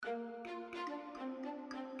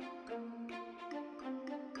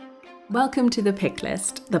Welcome to The Pick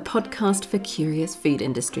List, the podcast for curious food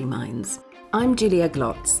industry minds. I'm Julia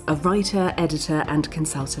Glotz, a writer, editor and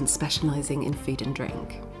consultant specialising in food and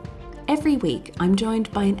drink. Every week, I'm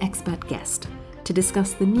joined by an expert guest to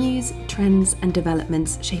discuss the news, trends and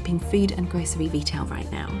developments shaping food and grocery retail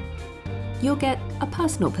right now. You'll get a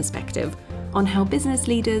personal perspective on how business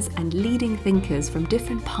leaders and leading thinkers from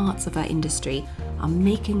different parts of our industry are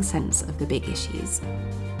making sense of the big issues.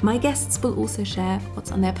 My guests will also share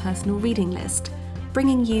what's on their personal reading list,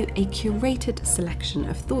 bringing you a curated selection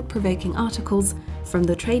of thought-provoking articles from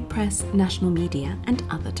the trade press, national media, and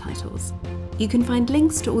other titles. You can find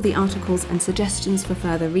links to all the articles and suggestions for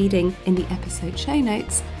further reading in the episode show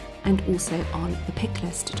notes and also on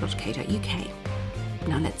thepicklist.co.uk.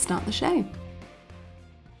 Now let's start the show.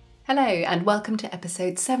 Hello and welcome to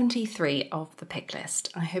episode 73 of The Pick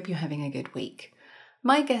List. I hope you're having a good week.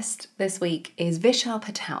 My guest this week is Vishal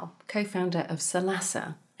Patel, co-founder of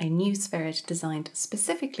Sollasa, a new spirit designed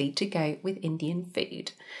specifically to go with Indian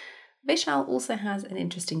food. Vishal also has an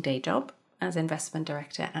interesting day job as investment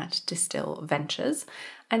director at Distill Ventures,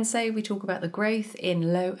 and so we talk about the growth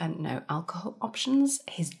in low and no alcohol options,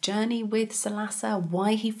 his journey with Sollasa,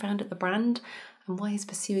 why he founded the brand, and why he's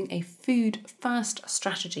pursuing a food-first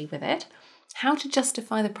strategy with it, how to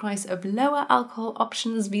justify the price of lower alcohol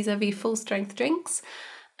options vis-a-vis full-strength drinks,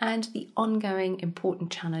 and the ongoing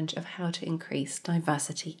important challenge of how to increase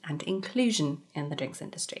diversity and inclusion in the drinks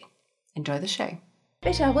industry. Enjoy the show.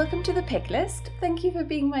 Vishal, welcome to The Pick List. Thank you for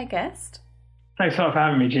being my guest. Thanks a lot for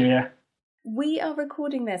having me, Julia. We are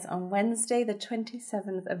recording this on Wednesday, the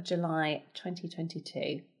 27th of July,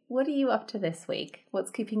 2022. What are you up to this week?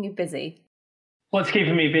 What's keeping you busy? What's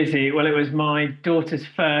keeping me busy? Well, it was my daughter's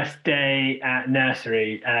first day at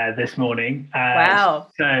nursery this morning. Wow.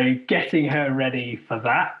 So getting her ready for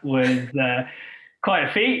that was quite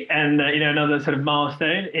a feat, and another sort of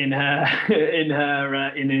milestone in her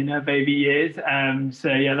in her baby years. So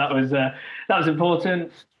yeah, that was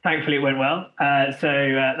important. Thankfully, it went well.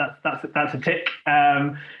 So that's a tick.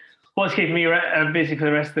 What's keeping me busy for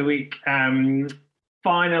the rest of the week?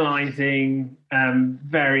 Finalising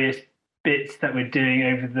various bits that we're doing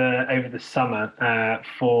over the summer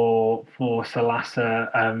for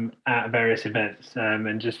Sollasa at various events,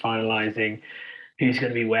 and just finalising who's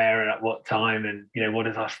going to be where and at what time, and what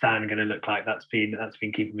is our stand going to look like. That's been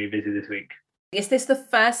keeping me busy this week. Is this the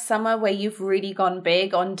first summer where you've really gone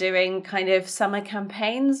big on doing kind of summer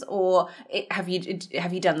campaigns, or have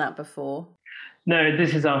you done that before? No,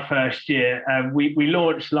 this is our first year. We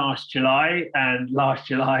launched last July, and last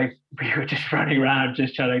July we were just running around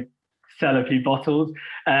just trying to sell a few bottles.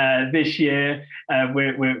 This year,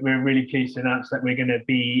 we're really pleased to announce that we're going to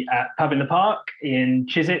be at Pub in the Park in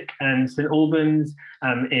Chiswick and St Albans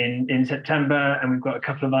in September, and we've got a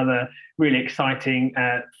couple of other really exciting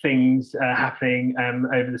things happening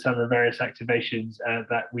over the summer, various activations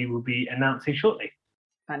that we will be announcing shortly.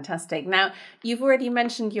 Fantastic. Now, you've already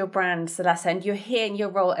mentioned your brand, Sollasa, and you're here in your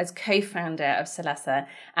role as co-founder of Sollasa,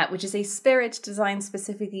 which is a spirit designed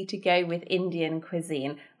specifically to go with Indian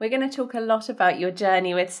cuisine. We're going to talk a lot about your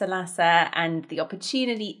journey with Sollasa and the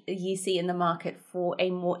opportunity you see in the market for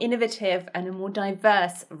a more innovative and a more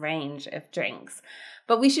diverse range of drinks.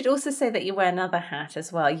 But we should also say that you wear another hat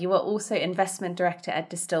as well. You are also investment director at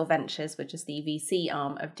Distill Ventures, which is the VC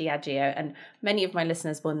arm of Diageo. And many of my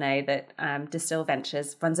listeners will know that Distill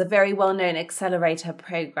Ventures runs a very well-known accelerator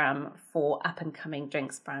program for up-and-coming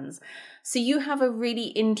drinks brands. So you have a really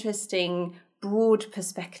interesting, broad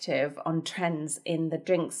perspective on trends in the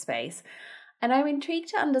drinks space. And I'm intrigued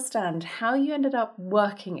to understand how you ended up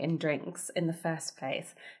working in drinks in the first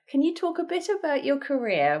place. Can you talk a bit about your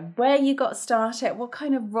career, where you got started, what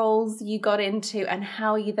kind of roles you got into, and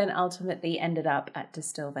how you then ultimately ended up at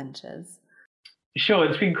Distill Ventures? Sure,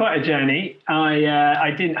 it's been quite a journey.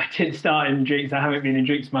 I didn't start in drinks. I haven't been in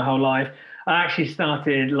drinks my whole life. I actually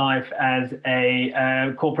started life as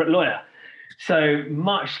a corporate lawyer, so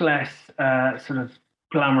much less sort of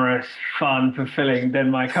glamorous, fun, fulfilling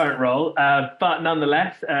than my current role, but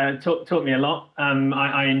nonetheless taught me a lot.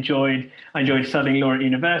 I enjoyed studying law at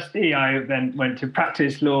university. I then went to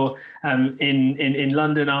practice law in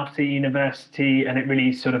London after university, and it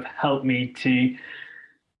really sort of helped me to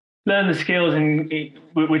learn the skills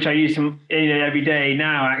which I use every day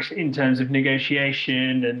now, actually, in terms of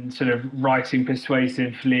negotiation and sort of writing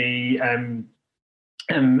persuasively, and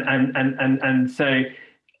so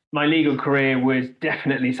my legal career was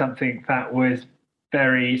definitely something that was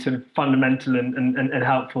very sort of fundamental and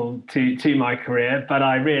helpful to my career. But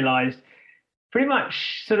I realised pretty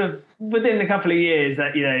much sort of within a couple of years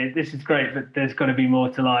that, this is great, but there's got to be more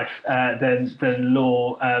to life than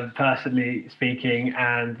law, personally speaking.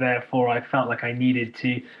 And therefore I felt like I needed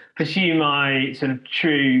to pursue my sort of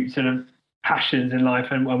true sort of passions in life.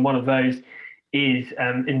 And one of those is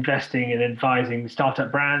investing and advising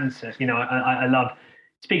startup brands. I love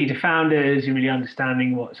speaking to founders and really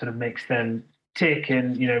understanding what sort of makes them tick,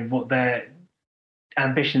 and what their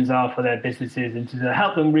ambitions are for their businesses, and to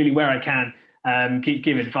help them really where I can,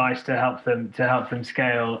 give advice to help them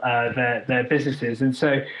scale their businesses. And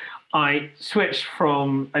so I switched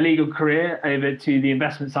from a legal career over to the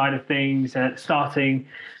investment side of things, starting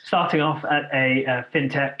off at a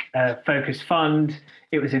fintech focused fund.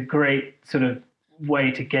 It was a great sort of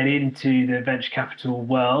way to get into the venture capital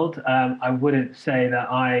world. I wouldn't say that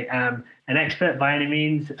I am an expert by any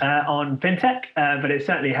means on fintech, but it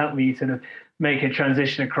certainly helped me sort of make a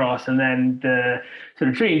transition across. And then the sort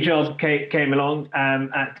of dream job came along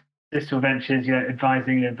at Distill Ventures,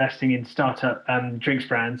 advising and investing in startup drinks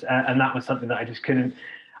brands, and that was something that I just couldn't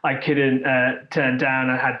turn down.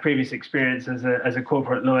 I had previous experience as a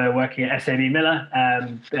corporate lawyer working at SAB Miller,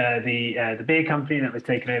 the beer company that was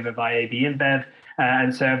taken over by AB InBev,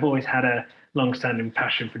 and so I've always had a long-standing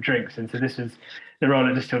passion for drinks. And so this was the role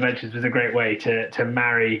at Distill Ventures was a great way to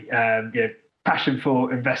marry passion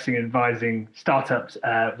for investing and advising startups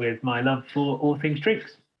with my love for all things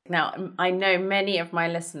drinks. Now, I know many of my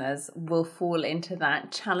listeners will fall into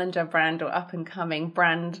that challenger brand or up-and-coming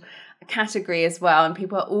brand category as well. And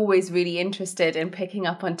people are always really interested in picking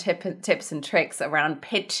up on tips and tricks around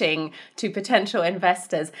pitching to potential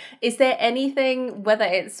investors. Is there anything, whether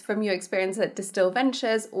it's from your experience at Distill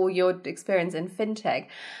Ventures or your experience in fintech,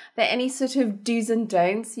 there any sort of do's and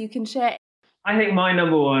don'ts you can share? I think my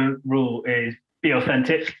number one rule is be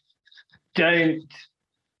authentic. Don't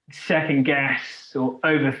second guess or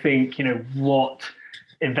overthink, what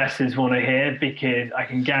investors want to hear, because I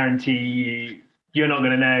can guarantee you're not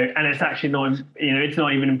going to know. And it's actually not, it's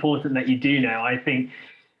not even important that you do know. I think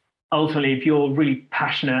ultimately, if you're really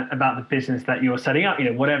passionate about the business that you're setting up,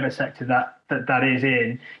 whatever sector that is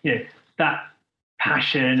in, that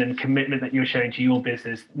passion and commitment that you're showing to your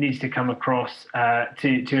business needs to come across to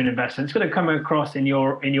an investor. It's going to come across in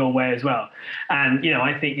your way as well. And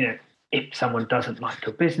I think if someone doesn't like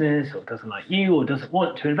your business or doesn't like you or doesn't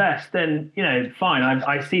want to invest, then fine.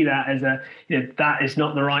 I see that as that is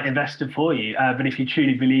not the right investor for you. But if you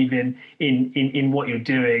truly believe in what you're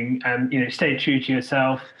doing, stay true to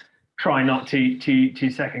yourself. Try not to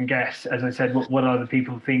second guess, as I said, what other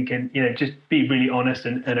people think, and just be really honest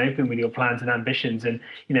and open with your plans and ambitions, and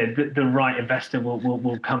the right investor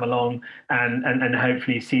will come along and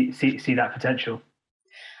hopefully see that potential.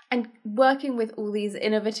 And working with all these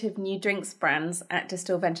innovative new drinks brands at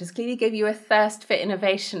Distill Ventures clearly gave you a thirst for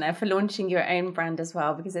innovation and for launching your own brand as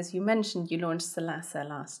well, because as you mentioned, you launched Sollasa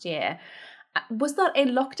last year. Was that a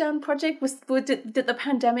lockdown project? Did the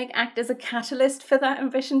pandemic act as a catalyst for that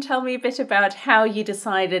ambition? Tell me a bit about how you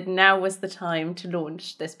decided now was the time to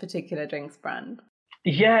launch this particular drinks brand.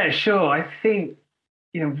 Yeah, sure. I think,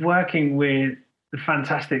 working with the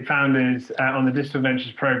fantastic founders on the Distill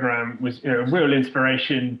Ventures program was a real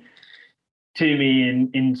inspiration to me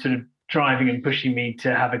in sort of driving and pushing me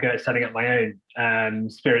to have a go at setting up my own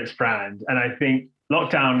spirits brand. And I think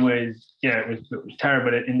lockdown was, it was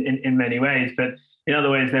terrible in many ways, but in other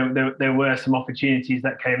ways there were some opportunities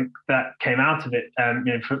that came out of it,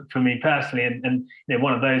 for me personally. And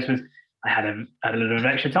one of those was I had a little bit of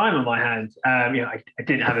extra time on my hands. I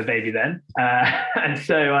didn't have a baby then, and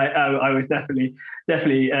so I was definitely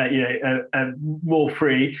more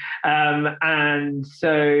free. And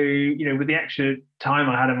so with the extra time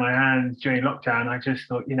I had on my hands during lockdown, I just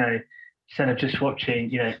thought, instead of just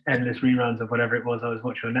watching endless reruns of whatever it was I was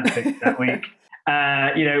watching on Netflix that week,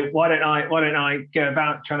 why don't I go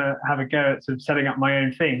about trying to have a go at sort of setting up my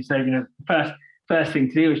own thing? So first thing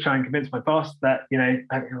to do was try and convince my boss that,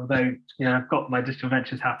 although, I've got my Distill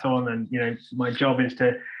Ventures hat on and, my job is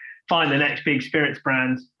to find the next big spirits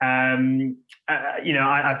brand. I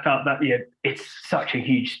felt that, it's such a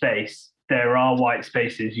huge space. There are white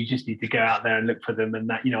spaces. You just need to go out there and look for them. And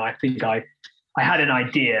that, I think I had an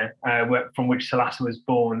idea from which Sollasa was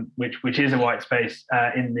born, which is a white space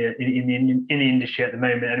in the industry at the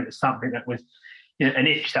moment. And it was something that was, an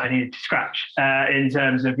itch that I needed to scratch in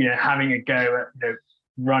terms of having a go at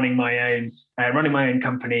running my own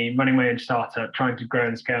company, running my own startup, trying to grow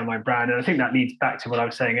and scale my brand. And I think that leads back to what I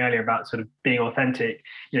was saying earlier about sort of being authentic.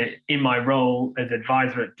 In my role as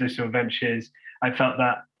advisor at Distill Ventures, I felt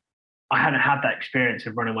that I hadn't had that experience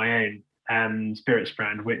of running my own spirits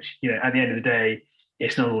brand, which at the end of the day,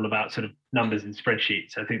 it's not all about sort of numbers and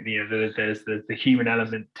spreadsheets. I think there's the human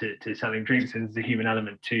element to selling drinks, and there's the human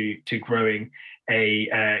element to growing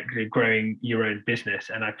growing your own business.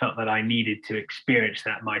 And I felt that I needed to experience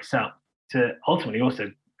that myself to ultimately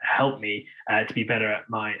also help me to be better at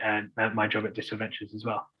my job at Digital Ventures as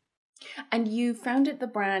well. And you founded the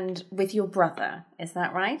brand with your brother, is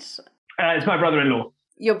that right? It's my brother-in-law.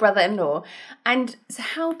 Your brother-in-law. And so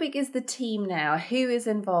how big is the team now? Who is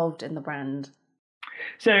involved in the brand?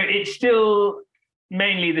 So it's still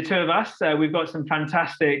mainly the two of us. We've got some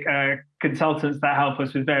fantastic consultants that help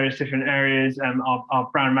us with various different areas. Our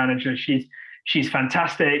brand manager, she's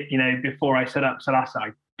fantastic. Before I set up Sollasa, I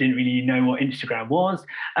didn't really know what Instagram was.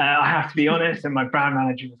 I have to be honest. And my brand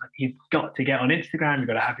manager was like, "You've got to get on Instagram. You've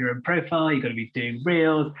got to have your own profile. You've got to be doing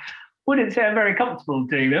reels." Wouldn't say I'm very comfortable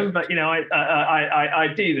doing them, but I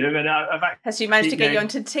do them, and I've actually. Has she managed to get you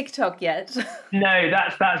onto TikTok yet? No,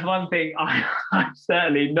 that's one thing I'm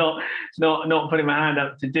certainly not putting my hand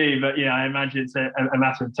up to do, but I imagine it's a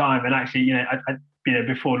matter of time. And actually,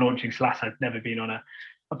 before launching Sollasa, I'd never been on a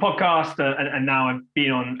podcast, and now I've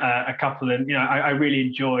been on a couple, and I really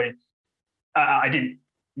enjoy. I didn't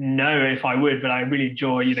know if I would, but I really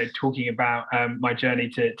enjoy talking about my journey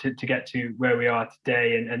to get to where we are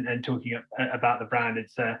today, and talking about the brand.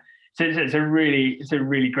 It's a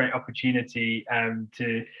really great opportunity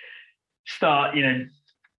to start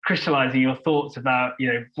crystallizing your thoughts about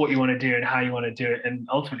what you want to do and how you want to do it, and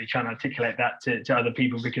ultimately trying to articulate that to other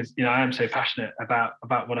people, because I am so passionate about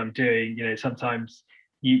what I'm doing. Sometimes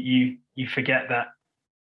you forget that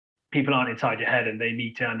people aren't inside your head, and they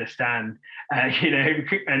need to understand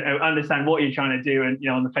and understand what you're trying to do. And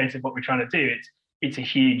on the face of what we're trying to do, it's a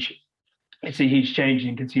huge change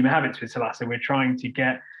in consumer habits with Sollasa. We're trying to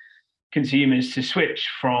get consumers to switch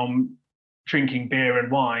from drinking beer and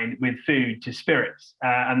wine with food to spirits,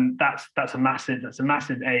 and that's a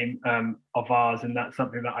massive aim of ours, and that's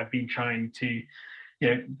something that I've been trying to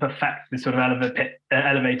perfect the sort of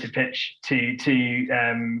elevator pitch to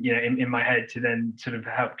in my head, to then sort of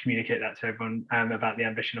help communicate that to everyone about the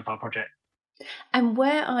ambition of our project. And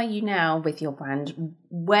where are you now with your brand?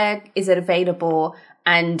 Where is it available?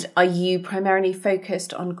 And are you primarily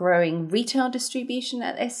focused on growing retail distribution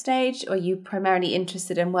at this stage, or are you primarily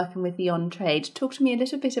interested in working with the on-trade? Talk to me a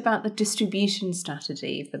little bit about the distribution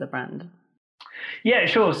strategy for the brand. Yeah,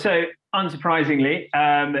 sure. So unsurprisingly,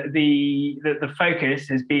 the focus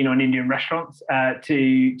has been on Indian restaurants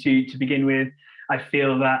to begin with. I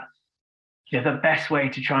feel that the best way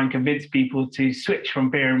to try and convince people to switch from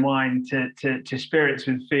beer and wine to spirits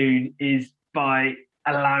with food is by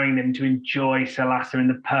allowing them to enjoy Sollasa in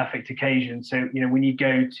the perfect occasion. So when you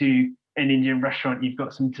go to an Indian restaurant, you've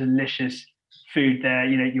got some delicious food there.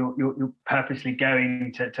 You're purposely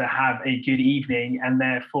going to have a good evening, and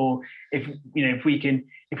therefore if we can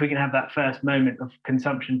have that first moment of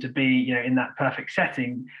consumption to be in that perfect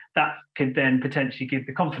setting, that could then potentially give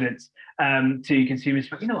the confidence to consumers.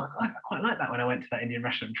 But I quite like that when I went to that Indian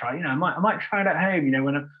restaurant and try. I might try it at home.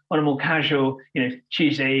 When on a more casual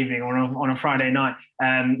Tuesday evening, or on a Friday night,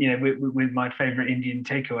 with my favorite Indian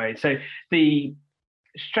takeaway. So the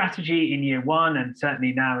strategy in year one, and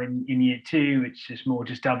certainly now in year two, it's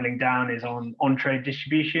just doubling down, is on trade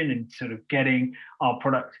distribution and sort of getting our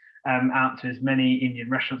product out to as many Indian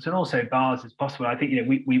restaurants and also bars as possible. I think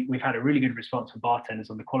we've had a really good response from bartenders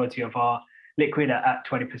on the quality of our liquid at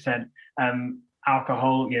 20%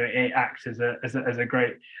 alcohol. It acts as a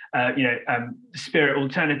great spirit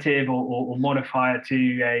alternative or modifier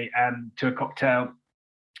to a cocktail.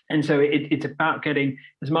 And so it's about getting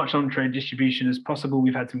as much on-trade distribution as possible.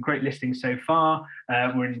 We've had some great listings so far.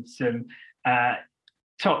 We're in some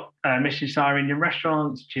top Michelin-star Indian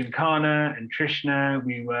restaurants, Gymkhana and Trishna.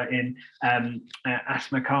 We were in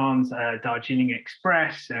Asma Khan's Darjeeling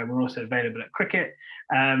Express. We're also available at Cricket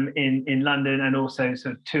in London, and also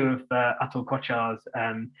sort of two of Atul Kochar's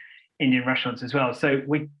Indian restaurants as well. So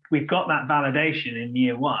we've got that validation in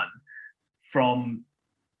year one from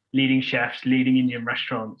leading chefs, leading Indian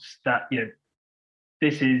restaurants, that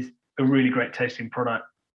this is a really great tasting product.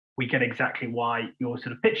 We get exactly why you're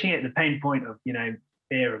sort of pitching it, the pain point of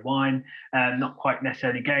beer and wine, not quite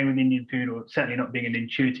necessarily going with Indian food, or certainly not being an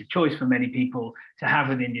intuitive choice for many people to have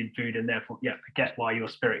with Indian food, and therefore I get why your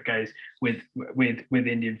spirit goes with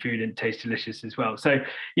Indian food and tastes delicious as well. So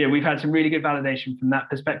we've had some really good validation from that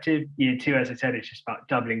perspective. Year two, as I said, it's just about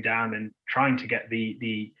doubling down and trying to get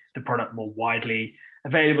the product more widely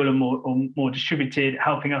available and more distributed.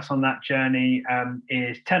 Helping us on that journey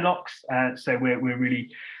is Tenlocks. So we're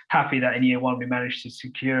really happy that in year one we managed to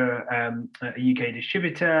secure a UK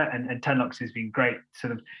distributor, and Tenlux has been great.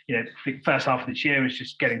 Sort of, the first half of this year was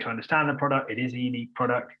just getting to understand the product. It is a unique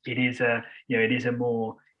product. It is a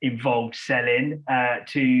more involved sell-in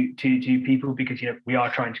to people, because we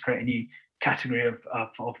are trying to create a new category of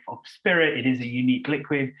spirit. It is a unique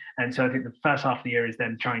liquid, and so I think the first half of the year is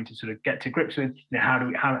then trying to sort of get to grips with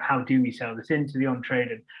how do we sell this into the on trade.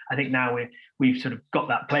 And I think now we've sort of got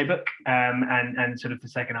that playbook, and sort of the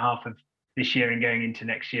second half of this year and going into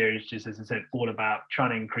next year is just, as I said, all about trying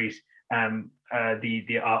to increase our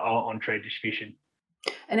on trade distribution.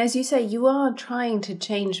 And as you say, you are trying to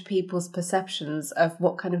change people's perceptions of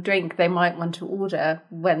what kind of drink they might want to order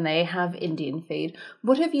when they have Indian food.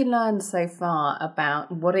 What have you learned so far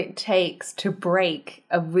about what it takes to break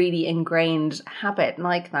a really ingrained habit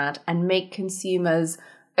like that and make consumers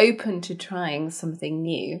open to trying something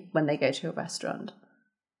new when they go to a restaurant?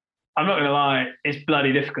 I'm not going to lie, it's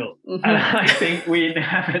bloody difficult. Mm-hmm. And I think we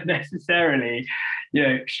haven't necessarily,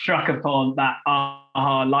 struck upon that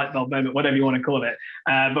aha light bulb moment, whatever you want to call it.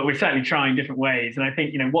 But we're certainly trying different ways. And I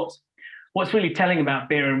think, what's really telling about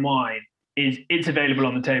beer and wine is it's available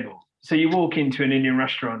on the table. So you walk into an Indian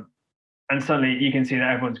restaurant and suddenly you can see that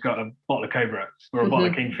everyone's got a bottle of Cobra or a bottle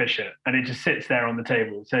of Kingfisher, and it just sits there on the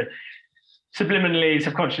table. So subliminally,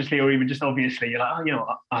 subconsciously, or even just obviously, you're like,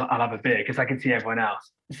 I'll have a beer because I can see everyone else.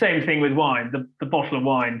 Same thing with wine. The bottle of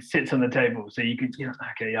wine sits on the table, so you can,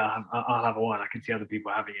 okay, yeah, I'll have a wine. I can see other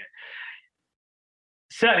people having it.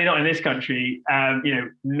 Certainly not in this country.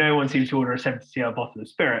 No one seems to order a 70cl bottle of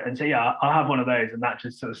spirit and say, yeah, I'll have one of those, and that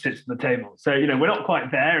just sort of sits on the table. So we're not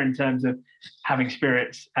quite there in terms of having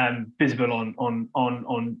spirits visible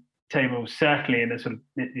on tables, certainly in a sort of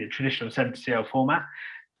traditional 70cl format.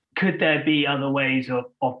 Could there be other ways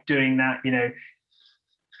of doing that?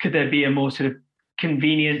 Could there be a more sort of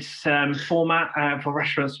convenience format for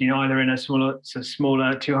restaurants, either in a smaller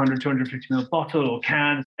 200, 250 ml bottle or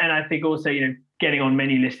can? And I think also, getting on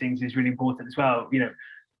menu listings is really important as well.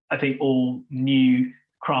 I think all new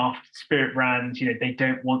craft spirit brands, they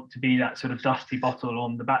don't want to be that sort of dusty bottle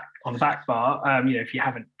on the back bar. If you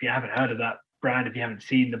haven't heard of that brand, if you haven't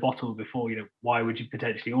seen the bottle before, why would you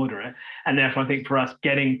potentially order it? And therefore, I think for us,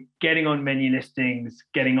 getting on menu listings,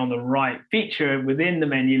 getting on the right feature within the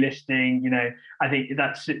menu listing, I think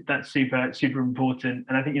that's super important.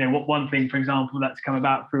 And I think one thing, for example, that's come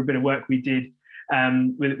about through a bit of work we did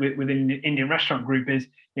within the Indian restaurant group is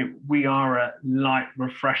we are a light,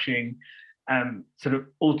 refreshing sort of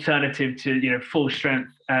alternative to full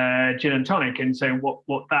strength gin and tonic. And so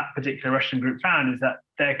what that particular restaurant group found is that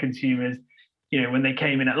their consumers, when they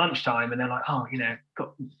came in at lunchtime and they're like,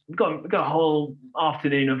 got a whole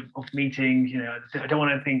afternoon of meetings, I don't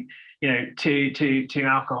want anything, too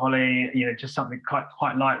alcoholic, just something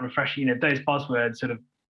quite light, refreshing. Those buzzwords sort of,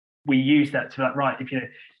 we use that to like, right, if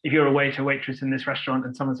you're a waiter or waitress in this restaurant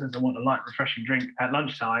and someone says I want a light, refreshing drink at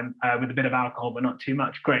lunchtime with a bit of alcohol but not too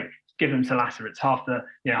much, great. Give them Sollasa. It's half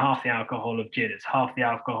the alcohol of gin. It's half the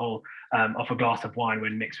alcohol of a glass of wine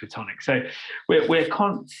when mixed with tonic. So we're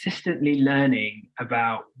consistently learning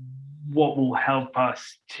about what will help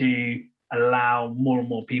us to allow more and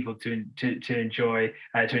more people to enjoy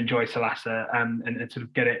Sollasa and sort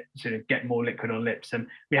of get more liquid on lips. And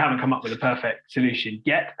we haven't come up with a perfect solution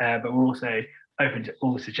yet, but we're also open to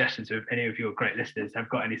all suggestions. So if any of your great listeners have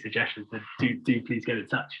got any suggestions, then do please get in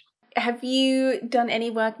touch. Have you done any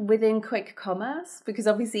work within quick commerce? Because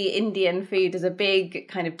obviously Indian food is a big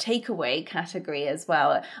kind of takeaway category as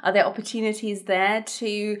well. Are there opportunities there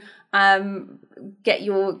to get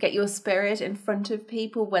your spirit in front of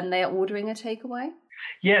people when they're ordering a takeaway?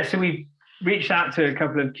 Yeah, so we've reached out to a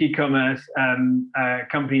couple of key commerce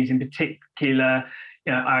companies in particular.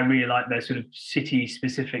 I really like their sort of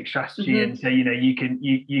city-specific strategy, and so you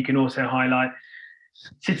can also highlight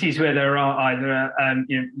cities where there are either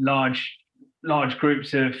large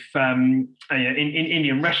groups of in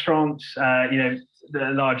Indian restaurants, the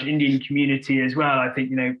large Indian community as well. I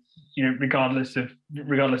think regardless of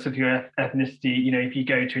your ethnicity, if you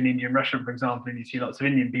go to an Indian restaurant, for example, and you see lots of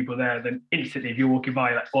Indian people there, then instantly, if you're walking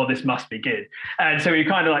by, you're like, oh, this must be good. And so we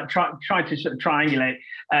kind of like try to sort of triangulate,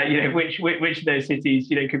 which of those cities,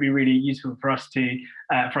 could be really useful for us to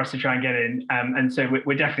try and get in. And so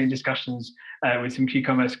we're definitely in discussions with some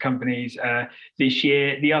e-commerce companies this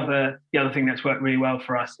year. The other thing that's worked really well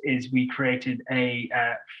for us is we created a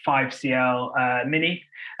 5cl mini,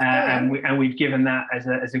 and we've given that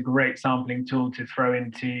as a great sampling tool to throw throw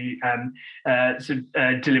into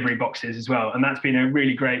delivery boxes as well. And that's been a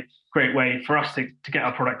really great way for us to get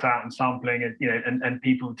our product out and sampling, and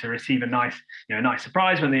people to receive a nice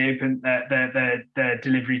surprise when they open their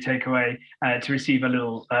delivery takeaway, to receive a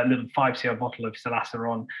little 5cl bottle of Sollasa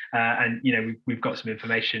on, and we've got some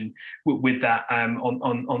information with that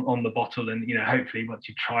on the bottle, and hopefully once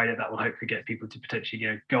you've tried it, that will hopefully get people to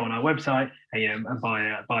potentially go on our website and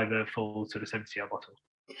buy the full sort of 70cl bottle.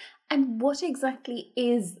 And what exactly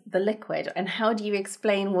is the liquid, and how do you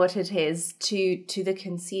explain what it is to the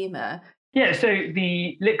consumer? Yeah, so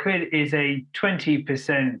the liquid is a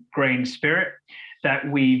 20% grain spirit that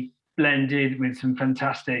we blended with some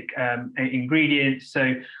fantastic ingredients.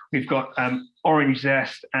 So we've got orange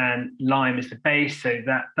zest and lime as the base. So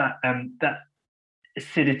that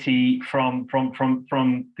acidity from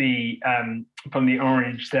the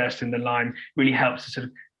orange zest and the lime really helps to sort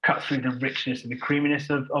of cut through the richness and the creaminess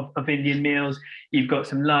of Indian meals. You've got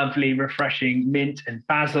some lovely, refreshing mint and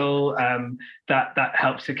basil that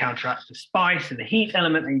helps to counteract the spice and the heat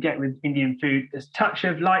element that you get with Indian food. There's a touch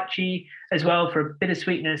of lychee as well for a bit of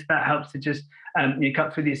sweetness that helps to just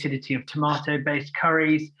cut through the acidity of tomato-based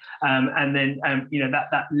curries. And then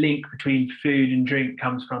that link between food and drink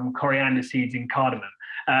comes from coriander seeds and cardamom.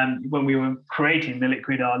 When we were creating the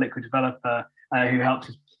liquid, our liquid developer who helped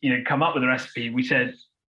us come up with the recipe, we said,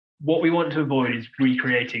 what we want to avoid is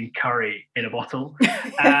recreating curry in a bottle.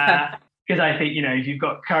 Because I think, if you've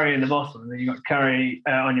got curry in the bottle and then you've got curry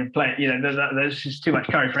on your plate, there's just too much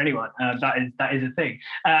curry for anyone. That is a thing.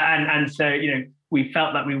 And so, we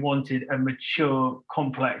felt that we wanted a mature,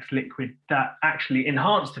 complex liquid that actually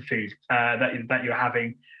enhanced the food that you're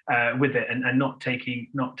having with it, and not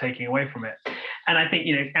taking away from it. And I think,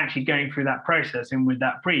 actually going through that process and with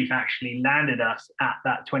that brief actually landed us at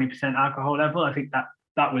that 20% alcohol level. I think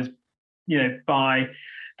that was,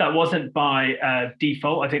 that wasn't by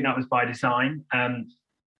default. I think that was by design.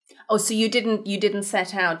 So you didn't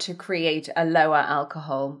set out to create a lower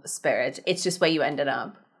alcohol spirit. It's just where you ended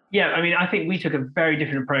up. Yeah, I mean, I think we took a very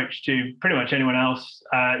different approach to pretty much anyone else,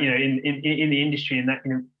 in the industry, in that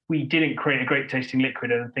we didn't create a great tasting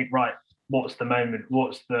liquid and think, right, what's the moment?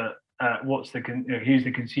 Who's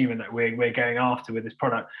the consumer that we're going after with this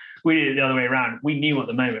product? We did it the other way around. We knew what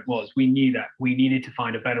the moment was. We knew that we needed to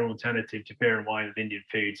find a better alternative to beer and wine with Indian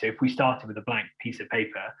food. So if we started with a blank piece of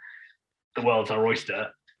paper, the world's our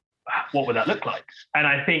oyster, what would that look like? And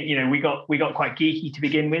I think we got quite geeky to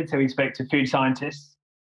begin with. So we spoke to food scientists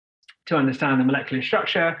to understand the molecular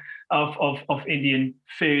structure of Indian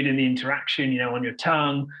food and the interaction on your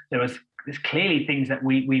tongue. There's clearly things that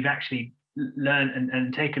we've actually learned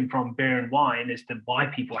and taken from beer and wine as to why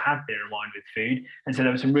people have beer and wine with food. And so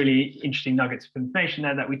there were some really interesting nuggets of information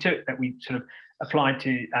there that we took, that we sort of applied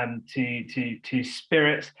to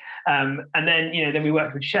spirits. And then we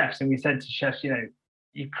worked with chefs, and we said to chefs,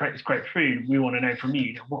 you create this great food. We want to know from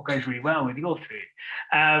you, what goes really well with your food.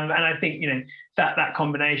 And I think that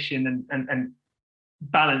combination and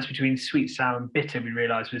balance between sweet, sour, and bitter, we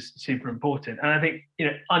realised was super important. And I think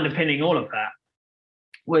underpinning all of that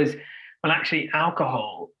was, well, actually,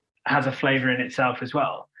 alcohol has a flavour in itself as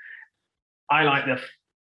well. I like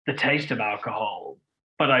the taste of alcohol,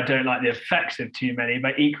 but I don't like the effects of too many.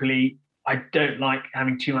 But equally, I don't like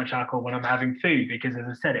having too much alcohol when I'm having food, because, as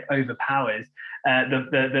I said, it overpowers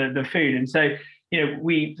the food. And so,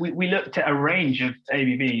 we looked at a range of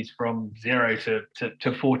ABVs from 0 to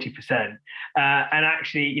 40%, and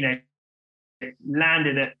actually,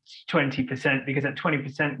 landed at 20%, because at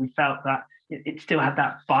 20% we felt that it still had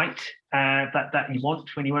that bite that you want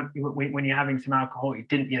when you're having some alcohol. It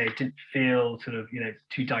didn't feel sort of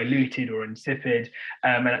too diluted or insipid,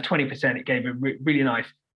 and at 20% it gave a really nice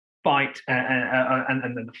bite, and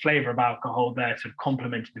then the flavour of alcohol there sort of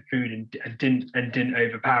complemented the food and didn't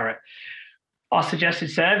overpower it. Our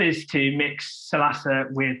suggested serve is to mix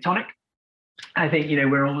Sollasa with tonic. I think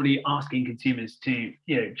we're already asking consumers to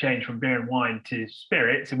change from beer and wine to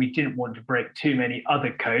spirits, and we didn't want to break too many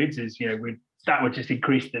other codes, as that would just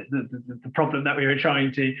increase the problem that we were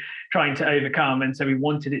trying to overcome. And so we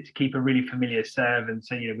wanted it to keep a really familiar serve, and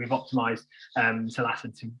so we've optimized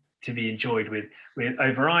Sollasa to be enjoyed with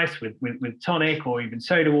over ice, with tonic, or even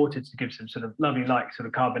soda water, to give some sort of lovely sort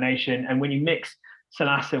of carbonation. And when you mix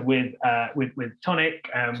Sollasa with tonic,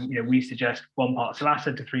 we suggest 1 part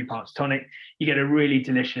Sollasa to 3 parts tonic. You get a really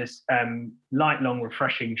delicious, light, long,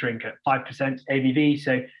 refreshing drink at 5% ABV.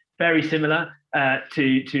 So very similar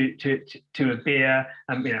to a beer,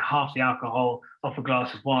 half the alcohol off a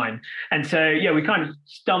glass of wine. And so we kind of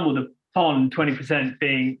stumbled upon 20%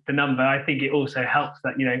 being the number. I think it also helps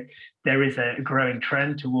that there is a growing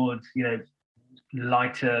trend towards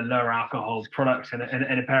lighter, lower alcohol products and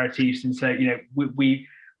aperitifs. And so, we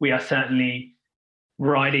are certainly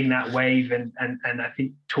riding that wave and I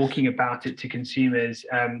think talking about it to consumers,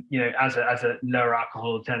 as a lower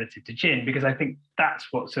alcohol alternative to gin, because I think that's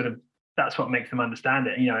what makes them understand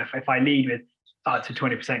it. If I lead with up to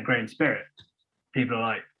 20% grain spirit, people are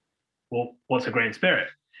like, well, what's a grain spirit?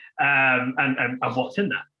 And what's in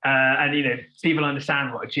that? And people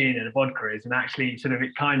understand what a gin and a vodka is, and actually,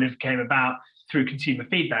 it kind of came about through consumer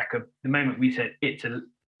feedback. Of the moment we said it's a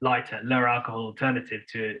lighter, lower alcohol alternative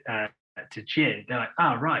to gin, they're like,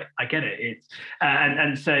 oh right, I get it. It's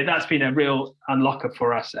and so that's been a real unlocker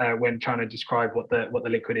for us when trying to describe what the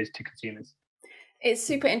liquid is to consumers. It's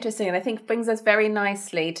super interesting, and I think brings us very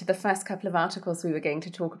nicely to the first couple of articles we were going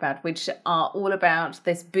to talk about, which are all about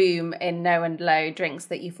this boom in no and low drinks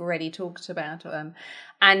that you've already talked about.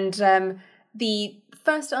 The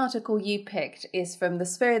first article you picked is from the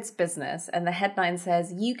Spirits Business, and the headline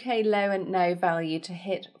says UK low and no value to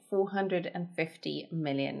hit £450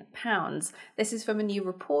 million. This is from a new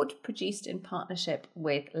report produced in partnership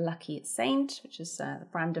with Lucky Saint, which is the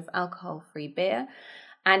brand of alcohol-free beer.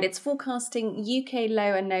 And it's forecasting UK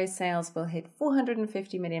low and no sales will hit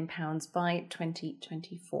 £450 million by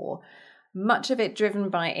 2024. Much of it driven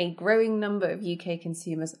by a growing number of UK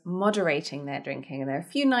consumers moderating their drinking. And there are a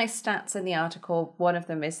few nice stats in the article. One of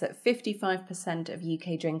them is that 55% of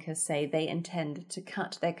UK drinkers say they intend to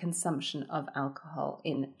cut their consumption of alcohol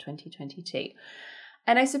in 2022.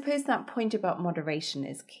 And I suppose that point about moderation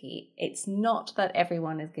is key. It's not that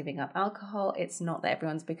everyone is giving up alcohol. It's not that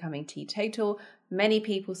everyone's becoming teetotal. Many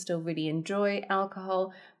people still really enjoy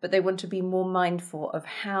alcohol, but they want to be more mindful of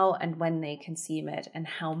how and when they consume it and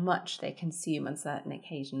how much they consume on certain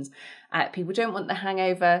occasions. People don't want the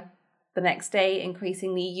hangover the next day.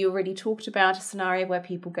 Increasingly, you already talked about a scenario where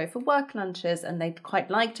people go for work lunches and they'd quite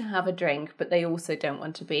like to have a drink, but they also don't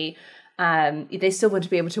want to be they still want to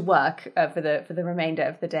be able to work for the remainder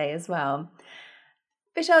of the day as well.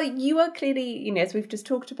 Vishal, you are clearly, as we've just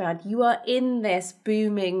talked about, you are in this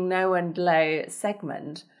booming no and low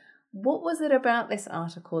segment. What was it about this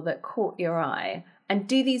article that caught your eye? And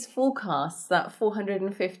do these forecasts, that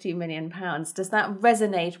 £450 million, does that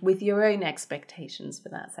resonate with your own expectations for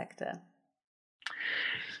that sector?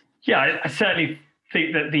 Yeah, I certainly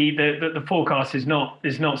think that the forecast is not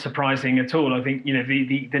surprising at all. I think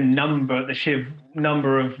the sheer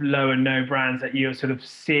number of low and no brands that you're sort of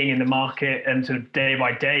seeing in the market and sort of day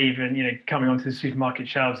by day, even coming onto the supermarket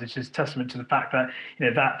shelves, is just testament to the fact that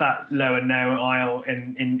that low and no aisle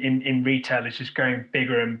in retail is just growing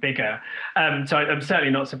bigger and bigger. So I'm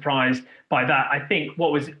certainly not surprised by that. I think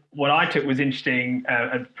what I took was interesting,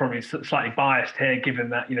 and probably slightly biased here, given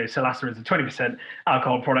that Sollasa is a 20%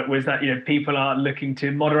 alcohol product, was that people are looking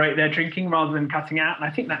to moderate their drinking rather than cutting out, and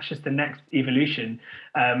I think that's just the next evolution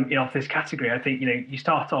of this category. I think you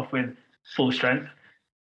start off with full strength.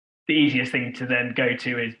 The easiest thing to then go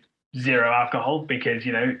to is zero alcohol, because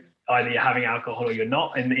either you're having alcohol or you're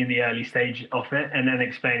not in the early stage of it, and then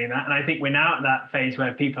explaining that. And I think we're now at that phase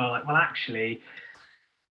where people are like, well, actually,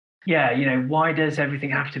 yeah, why does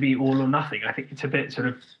everything have to be all or nothing? I think it's a bit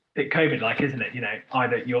COVID-like, isn't it?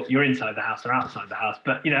 Either you're inside the house or outside the house.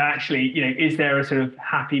 But actually, is there a sort of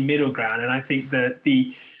happy middle ground? And I think that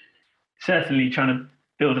certainly trying to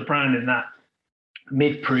build a brand in that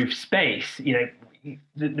mid-proof space, the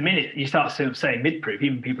minute you start sort of saying mid-proof,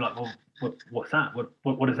 even people are like, well, what's that?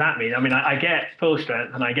 What does that mean? I mean, I get full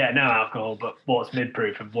strength and I get no alcohol, but what's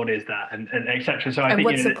mid-proof and what is that, and etc. So I think,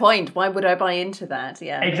 what's the point? Why would I buy into that?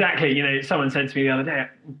 Yeah, exactly. Someone said to me the other day,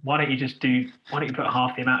 why don't you put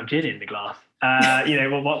half the amount of gin in the glass?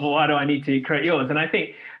 Why do I need to create yours? And I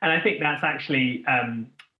think that's actually,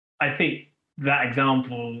 I think that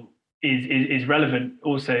example is relevant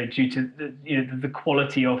also due to the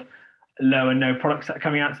quality of low and no products that are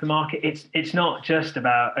coming out to the market. It's not just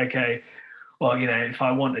about, okay, well, if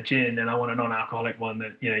I want a gin and I want a non-alcoholic one,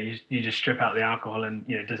 that you just strip out the alcohol and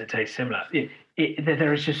does it taste similar?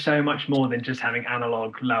 There is just so much more than just having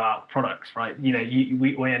analog low alc products, right? We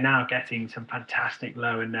are now getting some fantastic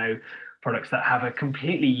low and no products that have a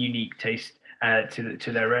completely unique taste to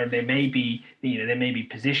their own. They may be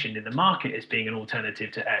positioned in the market as being an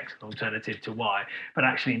alternative to X, an alternative to Y, but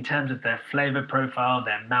actually in terms of their flavor profile,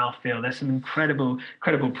 their mouthfeel, there's some incredible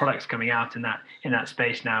products coming out in that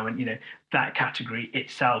space now, and that category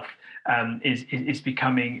itself is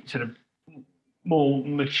becoming sort of more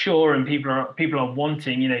mature, and people are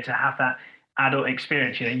wanting to have that adult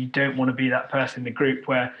experience. You don't want to be that person in the group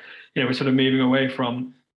where we're sort of moving away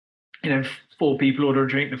from 4 people order a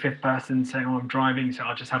drink, the 5th person saying, "Oh, I'm driving, so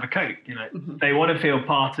I'll just have a Coke." Mm-hmm. They want to feel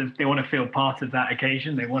part of that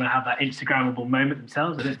occasion. They want to have that Instagrammable moment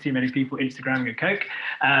themselves. I don't see many people Instagramming a Coke,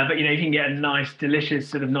 but you can get a nice, delicious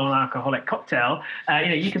sort of non-alcoholic cocktail.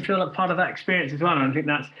 You can feel like part of that experience as well, and I think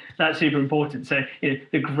that's super important. So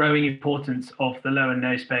the growing importance of the low and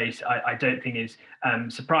no space, I don't think is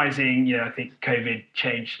surprising. I think COVID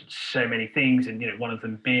changed so many things, and one of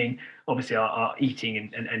them being obviously our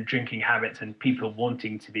eating and drinking habits and people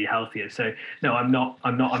wanting to be healthier. So no, I'm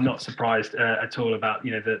not surprised at all about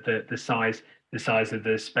the size of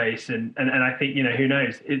the space, and I think who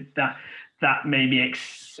knows, that may be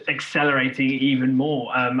accelerating even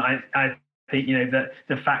more. I think that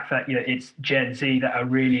the fact that it's Gen Z that are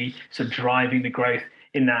really sort of driving the growth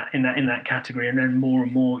in that category, and then more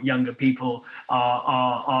and more younger people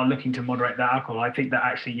are looking to moderate their alcohol. I think that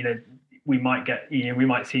actually we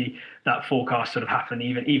might see that forecast sort of happen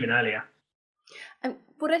even earlier. And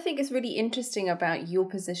what I think is really interesting about your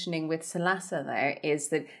positioning with Sollasa there is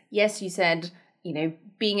that, yes, you said,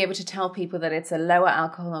 being able to tell people that it's a lower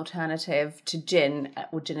alcohol alternative to gin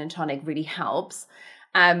or gin and tonic really helps.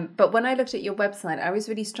 But when I looked at your website, I was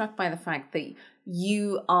really struck by the fact that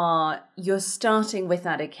you're starting with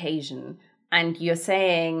that occasion, and you're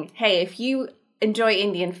saying, hey, if you enjoy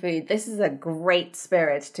Indian food, this is a great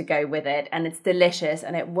spirit to go with it, and it's delicious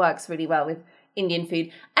and it works really well with Indian food.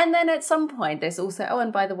 And then at some point there's also, oh,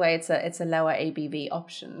 and by the way, it's a lower ABV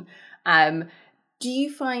option. Do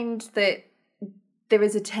you find that there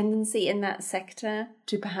is a tendency in that sector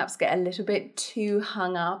to perhaps get a little bit too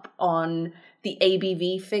hung up on the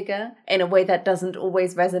ABV figure in a way that doesn't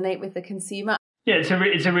always resonate with the consumer? Yeah, it's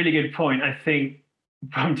a really good point. I think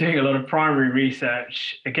from doing a lot of primary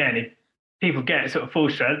research, again, if people get sort of full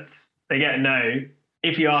strength, they get no.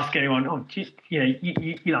 If you ask anyone, oh, do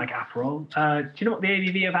you like Aperol? Do you know what the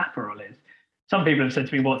ABV of Aperol is? Some people have said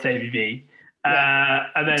to me, "What's ABV?" Yeah,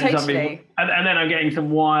 and then totally. some people, and then I'm getting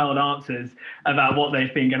some wild answers about what they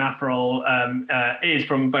think an Aperol is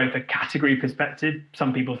from both a category perspective.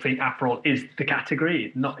 Some people think Aperol is the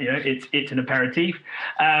category, not it's an aperitif.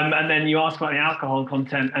 And then you ask about the alcohol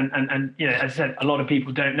content, and as I said, a lot of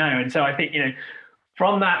people don't know. And so I think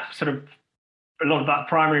from that sort of a lot of that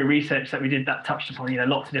primary research that we did that touched upon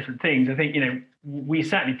lots of different things. I think we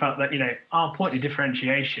certainly felt that our point of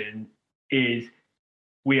differentiation is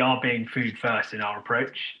we are being food first in our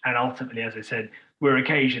approach, and ultimately, as I said, we're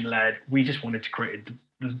occasion led. We just wanted to create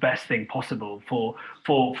the best thing possible for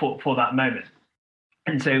that moment,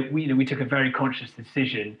 and so we took a very conscious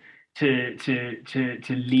decision to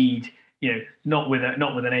lead, not with an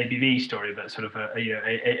ABV story, but sort of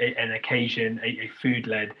an occasion, a food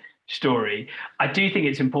led story. I do think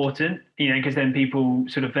it's important, because then people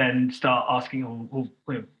sort of then start asking, oh,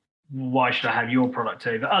 well, why should I have your product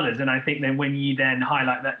over others? And I think then when you then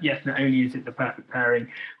highlight that, yes, not only is it the perfect pairing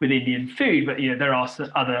with Indian food, but there are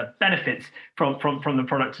other benefits from the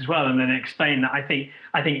product as well, and then explain that, I think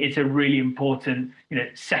it's a really important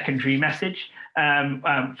secondary message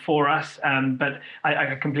for us. But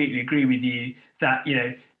I completely agree with you that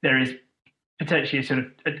there is potentially a sort of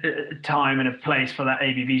a time and a place for that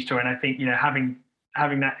ABV story, and I think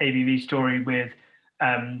having that ABV story with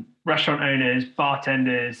restaurant owners,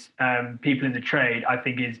 bartenders, people in the trade, I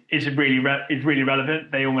think is really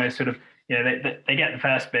relevant. They almost sort of they get the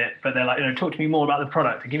first bit, but they're like, talk to me more about the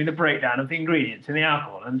product and give me the breakdown of the ingredients and the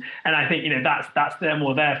alcohol, and I think that's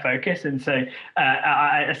their focus. And so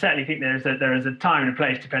I certainly think there is a time and a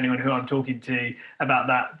place depending on who I'm talking to about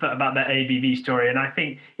that ABV story. And I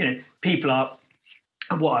think people are.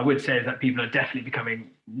 What I would say is that people are definitely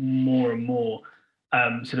becoming more and more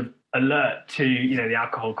sort of alert to the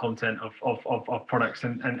alcohol content of products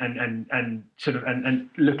and sort of and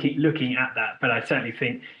looking at that. But I certainly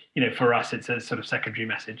think for us it's a sort of secondary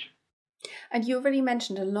message. And you already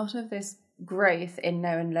mentioned a lot of this growth in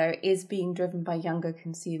no and low is being driven by younger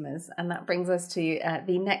consumers, and that brings us to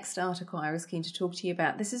the next article I was keen to talk to you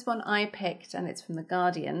about. This is one I picked, and it's from The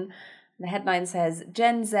Guardian. The headline says,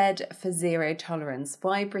 Gen Z for zero tolerance,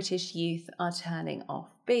 why British youth are turning off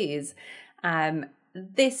booze.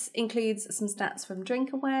 This includes some stats from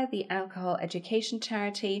DrinkAware, the alcohol education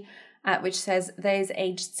charity, which says those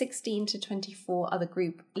aged 16 to 24 are the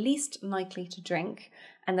group least likely to drink,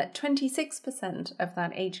 and that 26% of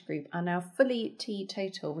that age group are now fully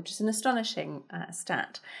teetotal, which is an astonishing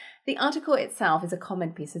stat. The article itself is a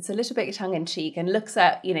comment piece. It's a little bit tongue-in-cheek and looks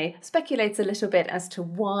at, speculates a little bit as to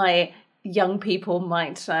why young people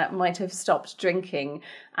might have stopped drinking.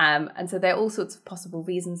 And so there are all sorts of possible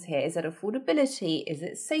reasons here. Is it affordability? Is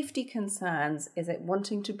it safety concerns? Is it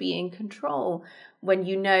wanting to be in control when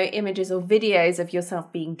you know images or videos of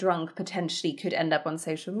yourself being drunk potentially could end up on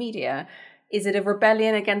social media? Is it a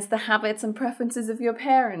rebellion against the habits and preferences of your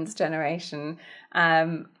parents' generation?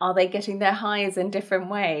 Are they getting their highs in different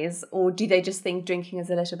ways? Or do they just think drinking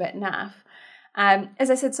is a little bit naff? As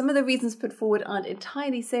I said, some of the reasons put forward aren't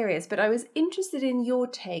entirely serious, but I was interested in your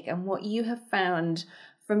take and what you have found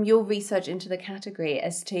from your research into the category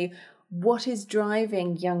as to what is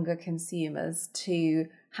driving younger consumers to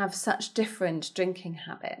have such different drinking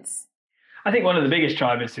habits. I think one of the biggest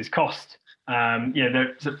drivers is cost. We're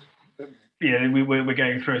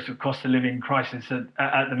going through a sort of cost of living crisis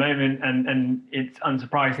at the moment, and it's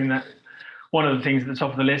unsurprising that one of the things at the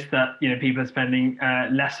top of the list that people are spending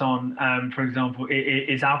less on, for example,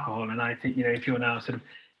 is alcohol. And I think if you're now sort of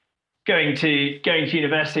going to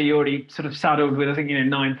university, you're already sort of saddled with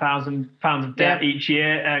 £9,000 of debt each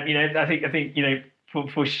year. I think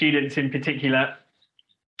for students in particular,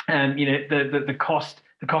 the cost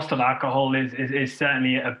of alcohol is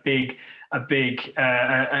certainly a big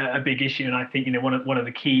issue, and I think one of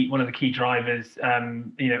the key drivers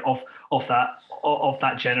of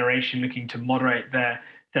that generation looking to moderate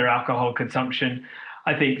their alcohol consumption.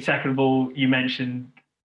 I think second of all, you mentioned,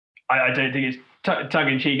 I don't think it's tongue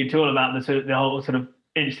in cheek at all about the whole sort of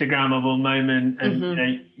Instagrammable moment, and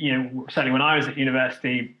certainly when I was at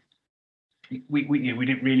university, we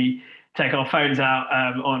didn't really take our phones out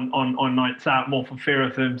on nights out, more for fear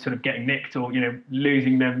of them sort of getting nicked or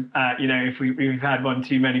losing them if we've had one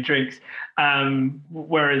too many drinks.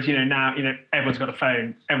 Whereas now everyone's got a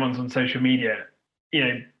phone, everyone's on social media,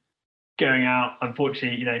 going out,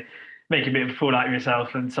 unfortunately, make a bit of a fool out of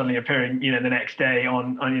yourself and suddenly appearing the next day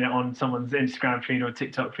on someone's Instagram feed or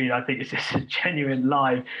TikTok feed. I think it's just a genuine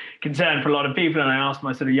live concern for a lot of people, and I asked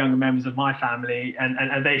my sort of younger members of my family, and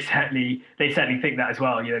they certainly think that as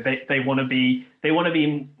well. They want to be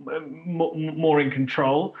more in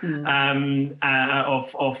control of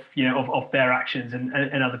their actions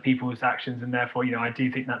and other people's actions, and therefore I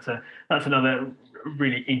do think that's another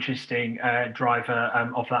really interesting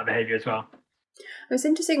driver of that behaviour as well. It was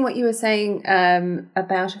interesting what you were saying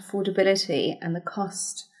about affordability and the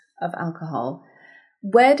cost of alcohol.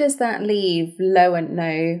 Where does that leave low and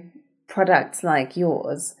no products like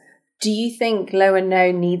yours? Do you think low and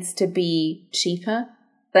no needs to be cheaper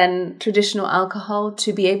than traditional alcohol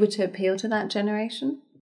to be able to appeal to that generation?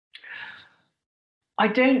 I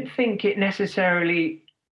don't think it necessarily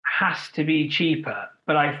has to be cheaper,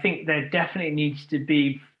 but I think there definitely needs to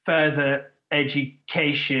be further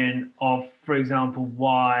education of, for example,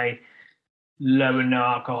 why low and no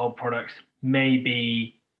alcohol products may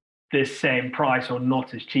be the same price or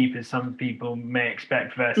not as cheap as some people may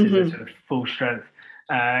expect versus a sort of full strength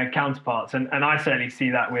counterparts. And I certainly see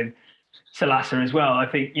that with Sollasa as well. I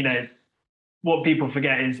think what people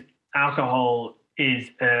forget is alcohol is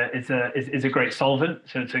a great solvent.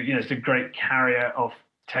 So it's a great carrier of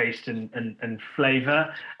taste and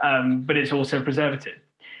flavor, but it's also a preservative.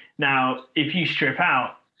 Now, if you strip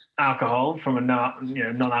out alcohol from a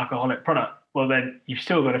non-alcoholic product, well, then you've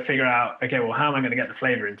still got to figure out, okay, well, how am I going to get the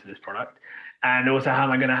flavor into this product? And also, how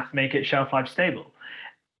am I going to make it shelf life stable?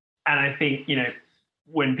 And I think,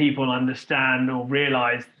 when people understand or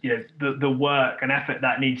realize, the work and effort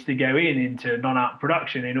that needs to go into non-alc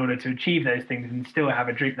production in order to achieve those things and still have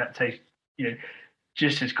a drink that tastes,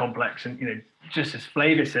 just as complex and, just as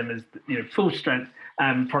flavorsome as, full strength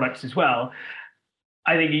products as well.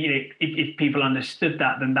 I think if people understood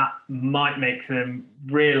that, then that might make them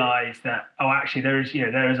realize that actually there is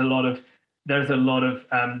a lot of sort of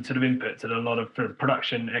inputs and a lot of sort of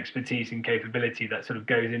production expertise and capability that sort of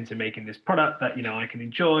goes into making this product that I can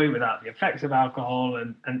enjoy without the effects of alcohol,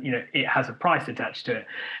 and it has a price attached to it.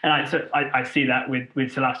 And I see that with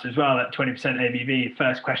Sollasa as well at 20% ABV.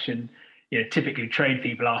 First question typically trade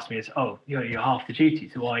people ask me is, you're half the duty,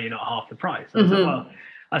 so why are you not half the price?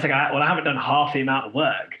 I was like, I haven't done half the amount of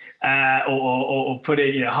work or put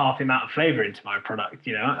in half the amount of flavor into my product.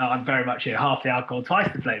 I'm very much half the alcohol, twice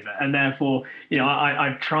the flavor, and therefore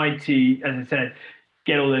I've tried to, as I said,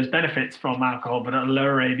 get all those benefits from alcohol, but at a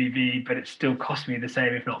lower ABV, but it still costs me the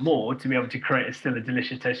same, if not more, to be able to create still a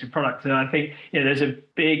delicious tasting product. And I think there's a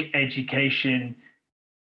big education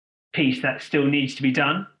piece that still needs to be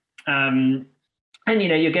done, and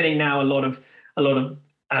you're getting now a lot of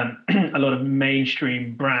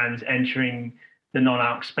mainstream brands entering the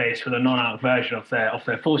non-alc space with a non-alc version of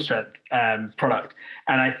their full strength product,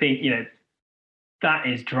 and I think that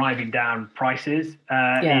is driving down prices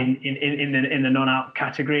in the non-alc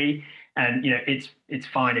category. And it's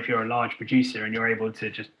fine if you're a large producer and you're able to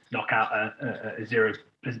just knock out a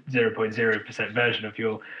 0.0% version of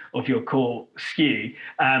your core SKU.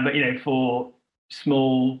 But for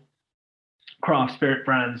small craft spirit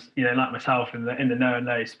brands, like myself in the no and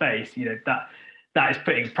low space, that is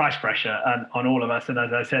putting price pressure on all of us. And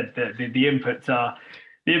as I said, the inputs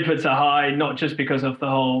are high, not just because of the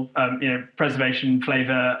whole preservation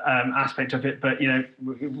flavor aspect of it, but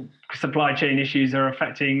supply chain issues are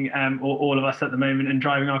affecting all of us at the moment and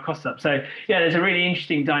driving our costs up. So there's a really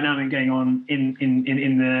interesting dynamic going on in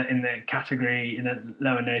the category in the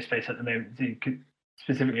low and no space at the moment,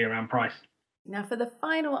 specifically around price. Now, for the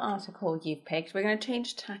final article you've picked, we're going to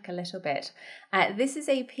change tack a little bit. This is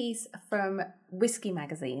a piece from Whiskey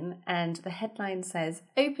Magazine, and the headline says,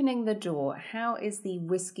 "Opening the Door, How is the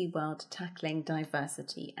Whiskey World Tackling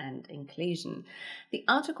Diversity and Inclusion?" The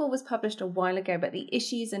article was published a while ago, but the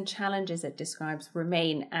issues and challenges it describes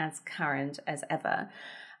remain as current as ever.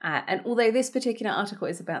 And although this particular article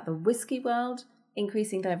is about the whiskey world,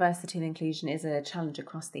 increasing diversity and inclusion is a challenge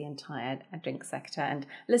across the entire drink sector. And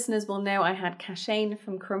listeners will know I had Cashane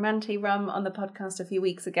from Cromanti Rum on the podcast a few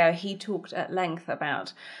weeks ago. He talked at length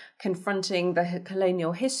about confronting the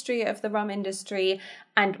colonial history of the rum industry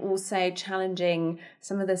and also challenging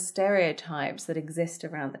some of the stereotypes that exist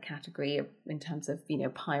around the category in terms of,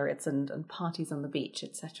 pirates and parties on the beach,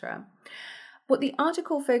 etc. What the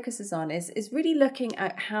article focuses on is really looking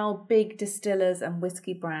at how big distillers and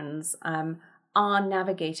whiskey brands are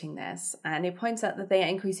navigating this, and it points out that they are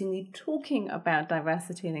increasingly talking about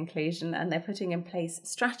diversity and inclusion, and they're putting in place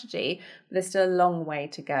strategy, but there's still a long way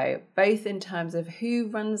to go, both in terms of who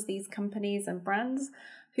runs these companies and brands,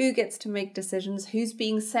 who gets to make decisions, who's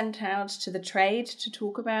being sent out to the trade to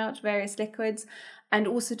talk about various liquids, and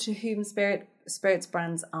also to whom spirits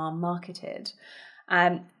brands are marketed.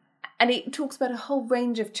 And it talks about a whole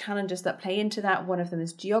range of challenges that play into that. One of them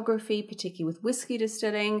is geography, particularly with whiskey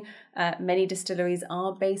distilling. Many distilleries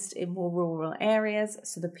are based in more rural areas,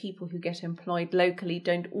 so the people who get employed locally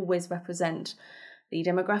don't always represent the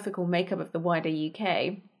demographical makeup of the wider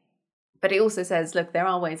UK. But it also says, look, there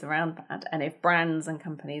are ways around that. And if brands and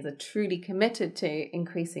companies are truly committed to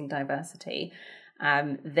increasing diversity,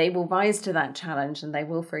 they will rise to that challenge, and they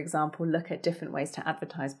will, for example, look at different ways to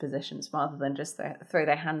advertise positions rather than just throw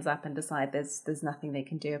their hands up and decide there's nothing they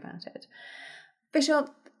can do about it.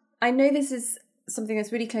 Vishal, I know this is something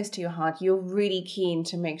that's really close to your heart. You're really keen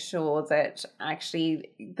to make sure that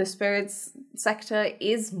actually the spirits sector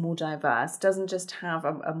is more diverse, doesn't just have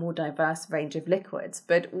a more diverse range of liquids,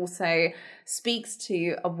 but also speaks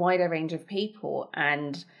to a wider range of people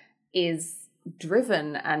and is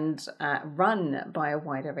driven and run by a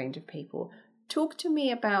wider range of people. Talk to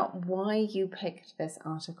me about why you picked this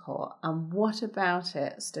article and what about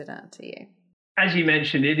it stood out to you. As you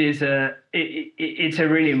mentioned, it's a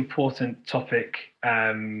really important topic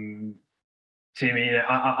to me.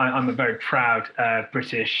 I'm a very proud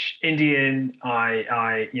British Indian.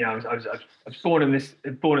 I was born in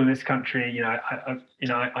this country. I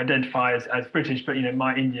identify as British, but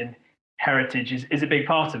my Indian heritage is a big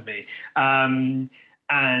part of me, and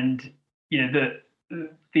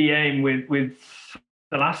the aim with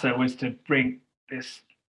Sollasa was to bring this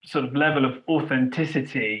sort of level of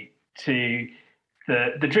authenticity to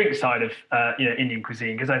the drink side of Indian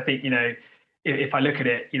cuisine, because I think if I look at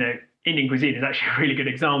it, Indian cuisine is actually a really good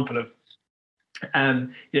example of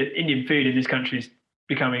Indian food in this country is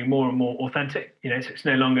becoming more and more authentic. So it's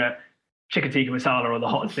no longer chicken tikka masala or the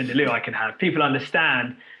hottest vindaloo I can have. People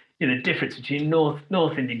understand the difference between North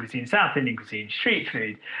Indian cuisine, South Indian cuisine, street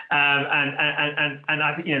food, and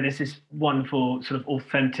I think there's this wonderful sort of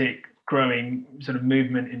authentic, growing sort of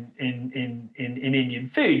movement in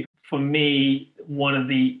Indian food. For me, one of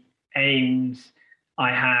the aims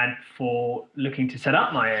I had for looking to set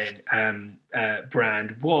up my own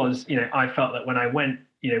brand was, I felt that when I went,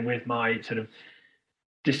 with my sort of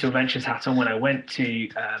Distill Ventures hat on, when I went to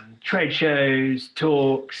trade shows,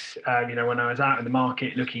 talks, when I was out in the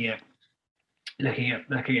market looking at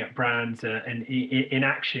brands in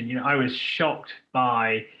action, I was shocked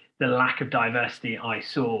by the lack of diversity I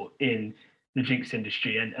saw in the drinks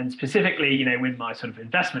industry, and specifically, with my sort of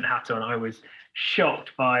investment hat on, I was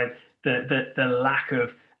shocked by the lack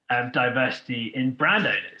of diversity in brand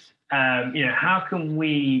owners. How can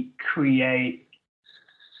we create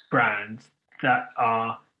brands that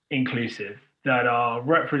are inclusive, that are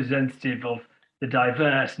representative of the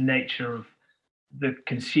diverse nature of the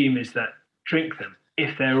consumers that drink them,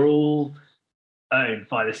 if they're all owned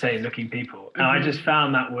by the same looking people? And I just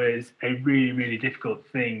found that was a really, really difficult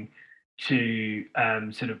thing to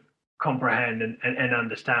sort of comprehend and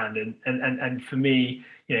understand. And for me,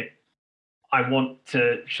 I want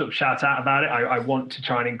to sort of shout out about it. I want to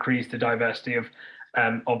try and increase the diversity of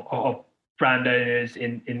brand owners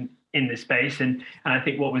in this space. And I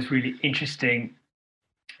think what was really interesting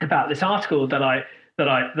about this article that I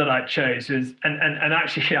chose was, and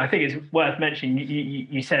actually I think it's worth mentioning.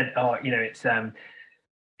 You said, oh, it's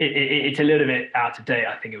a little bit out of date.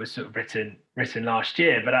 I think it was sort of written last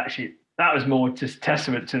year, but actually that was more just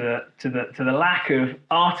testament to the lack of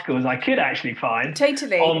articles I could actually find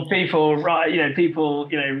Totally. on people writing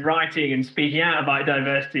and speaking out about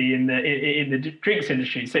diversity in the drinks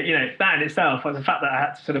industry. So that in itself, and the fact that I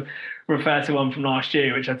had to sort of refer to one from last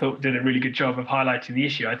year, which I thought did a really good job of highlighting the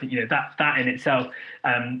issue. I think that in itself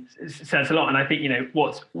says a lot. And I think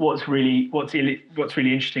what's really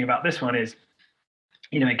interesting about this one is,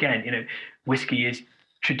 again, whiskey is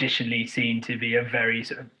traditionally seen to be a very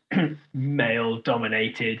sort of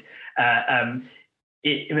male-dominated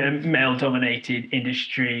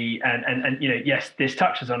industry, and yes, this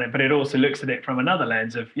touches on it, but it also looks at it from another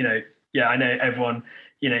lens of, I know everyone,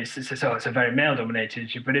 so it's a very male-dominated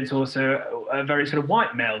industry, but it's also a very sort of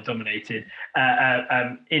white male-dominated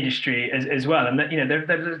industry as well. And that,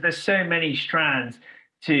 there's so many strands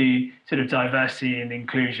to sort of diversity and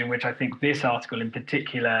inclusion, which I think this article in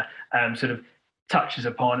particular sort of touches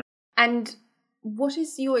upon. And what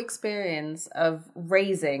is your experience of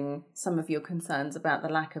raising some of your concerns about the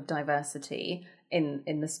lack of diversity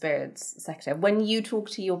in the spirits sector? When you talk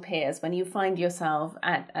to your peers, when you find yourself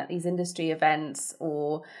at these industry events,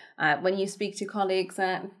 or when you speak to colleagues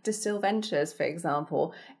at Distill Ventures, for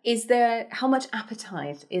example, how much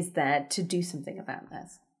appetite is there to do something about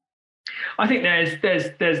this? I think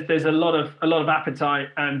there's a lot of appetite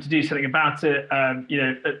to do something about it.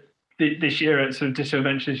 This year at sort of Distill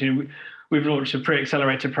Ventures, we've launched a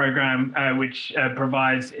pre-accelerator program which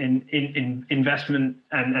provides in investment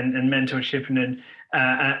and mentorship and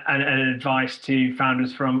advice to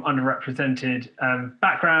founders from underrepresented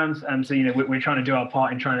backgrounds. And so we're trying to do our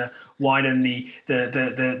part in trying to widen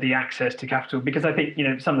the access to capital, because I think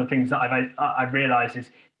some of the things that I've realised is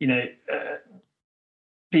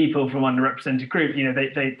people from underrepresented group,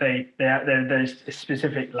 there's a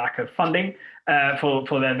specific lack of funding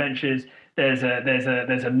for their ventures. There's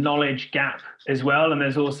a knowledge gap as well, and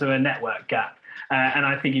there's also a network gap. And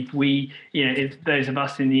I think if those of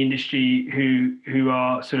us in the industry who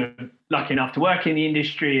are sort of lucky enough to work in the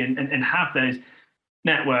industry and have those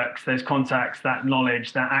networks, those contacts, that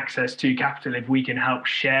knowledge, that access to capital, if we can help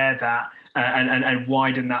share that and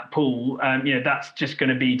widen that pool, that's just going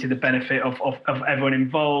to be to the benefit of everyone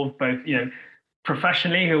involved, both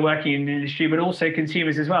professionally who are working in the industry, but also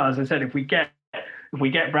consumers as well. As I said, if we get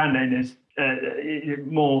brand owners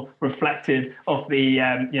more reflective of the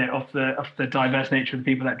of the diverse nature of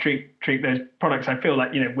the people that drink those products, I feel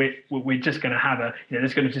like we're just going to have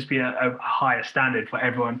there's going to just be a higher standard for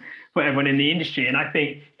everyone in the industry. And I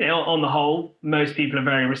think on the whole, most people are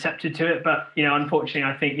very receptive to it. But unfortunately,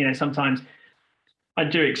 I think sometimes I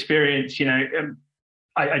do experience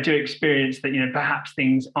I do experience that perhaps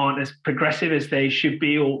things aren't as progressive as they should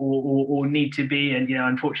be or need to be. And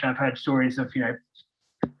unfortunately, I've heard stories of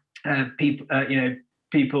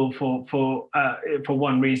people for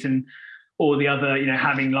one reason or the other,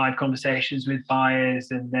 having live conversations with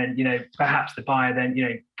buyers, and then perhaps the buyer then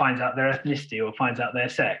finds out their ethnicity or finds out their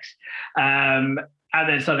sex, and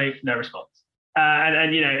then suddenly no response. And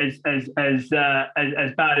as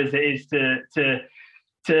bad as it is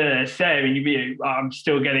to say, I mean, I'm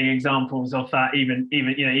still getting examples of that even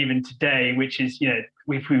today, which is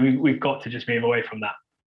we've got to just move away from that.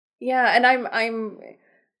 Yeah, and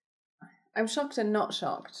I'm shocked and not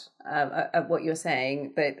shocked at what you're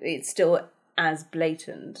saying, but it's still as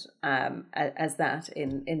blatant as that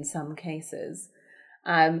in some cases.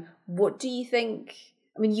 What do you think?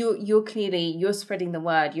 I mean, you're spreading the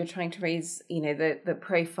word. You're trying to raise the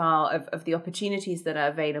profile of the opportunities that are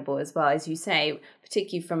available as well, as you say,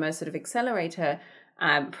 particularly from a sort of accelerator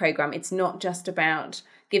program. It's not just about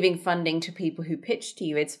giving funding to people who pitch to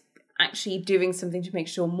you. It's actually doing something to make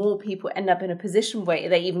sure more people end up in a position where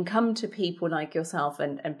they even come to people like yourself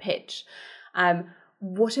and pitch.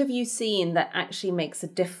 What have you seen that actually makes a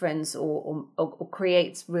difference or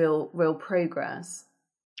creates real progress?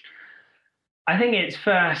 I think it's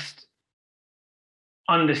first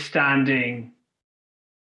understanding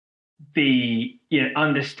the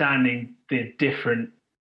different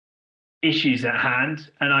issues at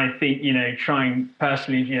hand. And I think, trying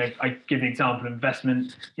personally, I give the example of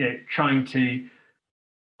investment, trying to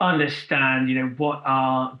understand, what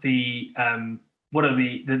are the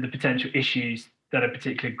potential issues that a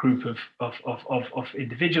particular group of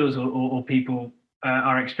individuals or people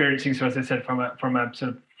are experiencing. So as I said, from a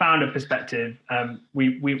sort of founder perspective,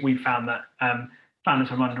 we found that founders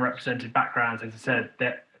from underrepresented backgrounds, as I said,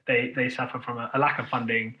 that they suffer from a lack of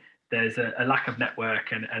funding. There's a lack of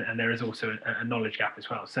network, and there is also a knowledge gap as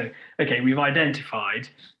well. So, okay, we've identified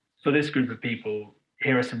for this group of people,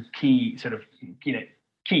 here are some key sort of,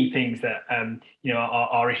 key things that,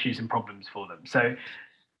 are issues and problems for them. So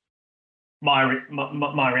my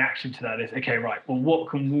reaction to that is, okay, right, well, what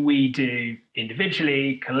can we do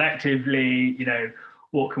individually, collectively,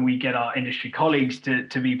 what can we get our industry colleagues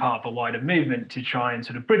to be part of a wider movement to try and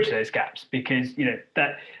sort of bridge those gaps? Because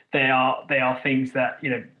that they are things that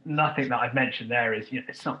nothing that I've mentioned there is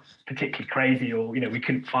it's not particularly crazy, or we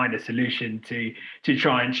couldn't find a solution to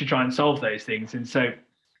try and solve those things. And so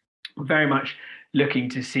very much looking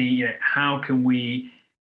to see how can we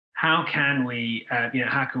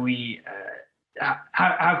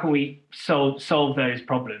solve those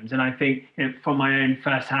problems. And I think from my own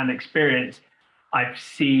first-hand experience, I've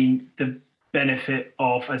seen the benefit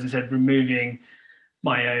of, as I said, removing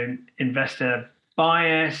my own investor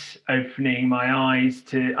bias, opening my eyes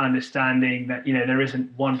to understanding that there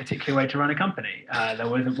isn't one particular way to run a company.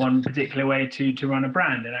 There isn't one particular way to run a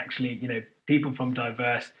brand, and actually people from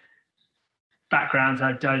diverse backgrounds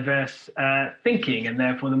have diverse thinking, and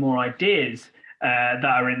therefore the more ideas that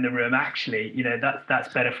are in the room, actually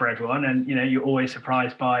that's better for everyone. And you're always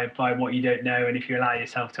surprised by what you don't know, and if you allow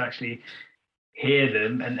yourself to actually hear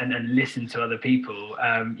them and listen to other people,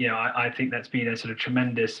 I think that's been a sort of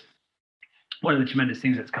one of the tremendous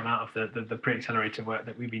things that's come out of the pre-accelerator work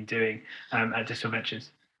that we've been doing at Digital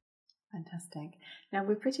Ventures. Fantastic. Now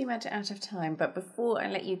we're pretty much out of time, but before I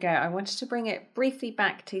let you go, I wanted to bring it briefly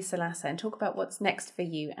back to Sollasa and talk about what's next for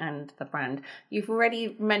you and the brand. You've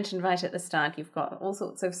already mentioned right at the start, you've got all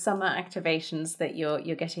sorts of summer activations that you're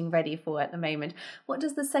getting ready for at the moment. What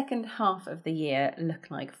does the second half of the year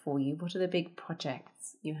look like for you? What are the big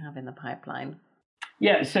projects you have in the pipeline?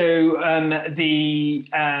 Yeah, so I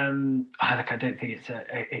don't think it's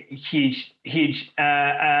a huge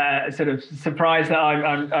sort of surprise that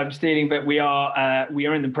I'm stealing, but we are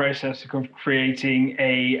in the process of creating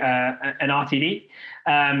an RTD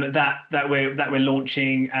that we're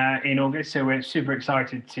launching in August. So we're super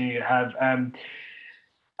excited to have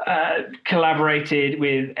collaborated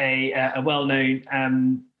with a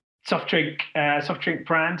well-known soft drink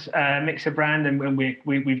brand, mixer brand, and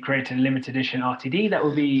we've created a limited edition RTD that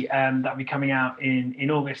will be coming out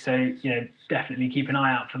in August. So definitely keep an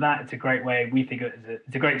eye out for that. It's a great way, we think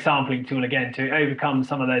it's a great sampling tool again to overcome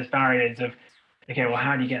some of those barriers of, okay, well,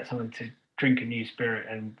 how do you get someone to drink a new spirit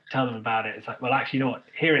and tell them about it? It's like, well, actually, you know what?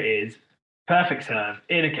 Here it is, perfect serve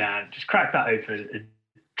in a can. Just crack that open and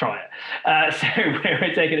try it. So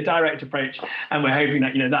we're taking a direct approach, and we're hoping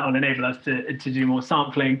that that will enable us to do more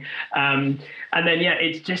sampling. And then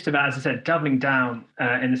it's just about, as I said, doubling down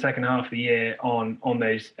in the second half of the year on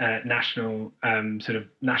those national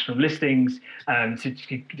national listings to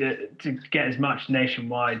get as much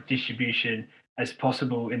nationwide distribution as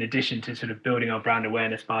possible, in addition to sort of building our brand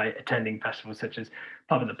awareness by attending festivals such as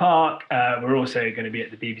Pub in the Park. We're also going to be at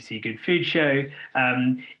the BBC Good Food Show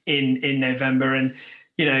in November. And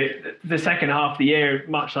the second half of the year,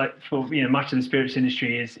 much like for much of the spirits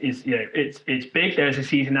industry, is it's big. There's a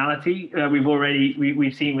seasonality.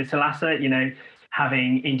 We've seen with Sollasa,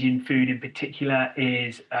 having Indian food in particular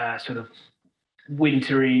is sort of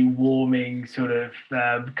wintry, warming sort of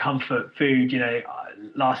comfort food.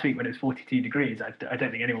 Last week when it was 42 degrees, I don't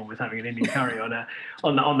think anyone was having an Indian curry on that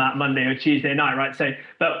Monday or Tuesday night, right? So,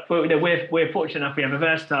 but we're fortunate enough. We have a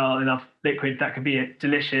versatile enough liquid that could be a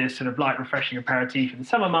delicious sort of light, refreshing aperitif in the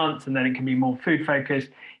summer months, and then it can be more food focused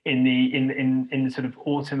in the sort of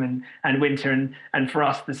autumn and winter. And for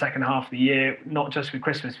us, the second half of the year, not just with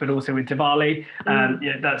Christmas but also with Diwali.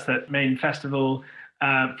 That's the main festival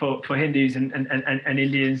for Hindus and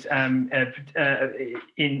Indians, and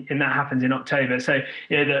that happens in October. So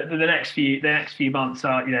the next few months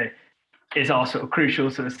are is our sort of crucial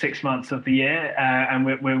sort of 6 months of the year, and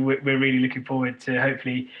we're really looking forward to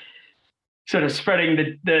hopefully sort of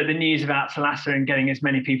spreading the news about Sollasa and getting as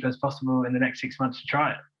many people as possible in the next 6 months to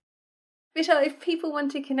try it. Vishal, if people want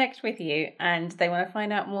to connect with you and they want to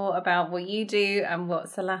find out more about what you do and what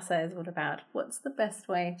Sollasa is all about, what's the best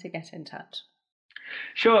way to get in touch?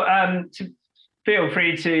 Sure. Feel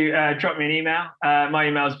free to drop me an email. My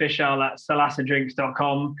email is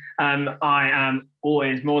vishal@sollasadrinks.com. I am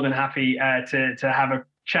always more than happy to have a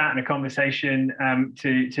chat and a conversation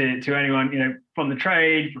to anyone, from the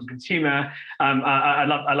trade, from consumer. I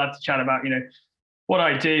love to chat about what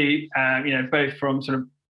I do, both from sort of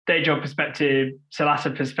day job perspective,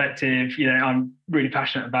 Sollasa perspective, I'm really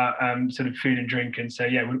passionate about sort of food and drink. And so,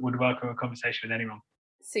 would welcome a conversation with anyone.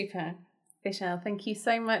 Super. Vishal, thank you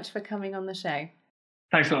so much for coming on the show.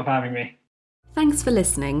 Thanks a lot for having me. Thanks for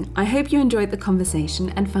listening. I hope you enjoyed the conversation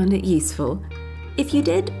and found it useful. If you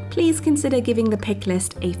did, please consider giving the Pick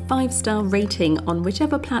List a 5-star rating on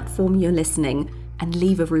whichever platform you're listening and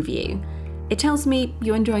leave a review. It tells me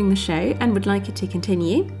you're enjoying the show and would like it to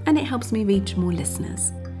continue, and it helps me reach more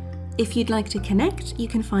listeners. If you'd like to connect, you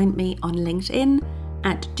can find me on LinkedIn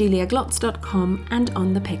at juliaglotz.com and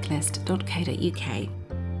on thepicklist.co.uk.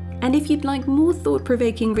 And if you'd like more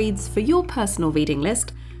thought-provoking reads for your personal reading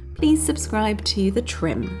list, please subscribe to The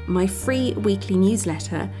Trim, my free weekly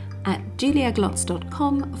newsletter at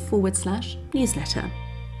juliaglotz.com/newsletter.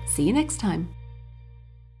 See you next time.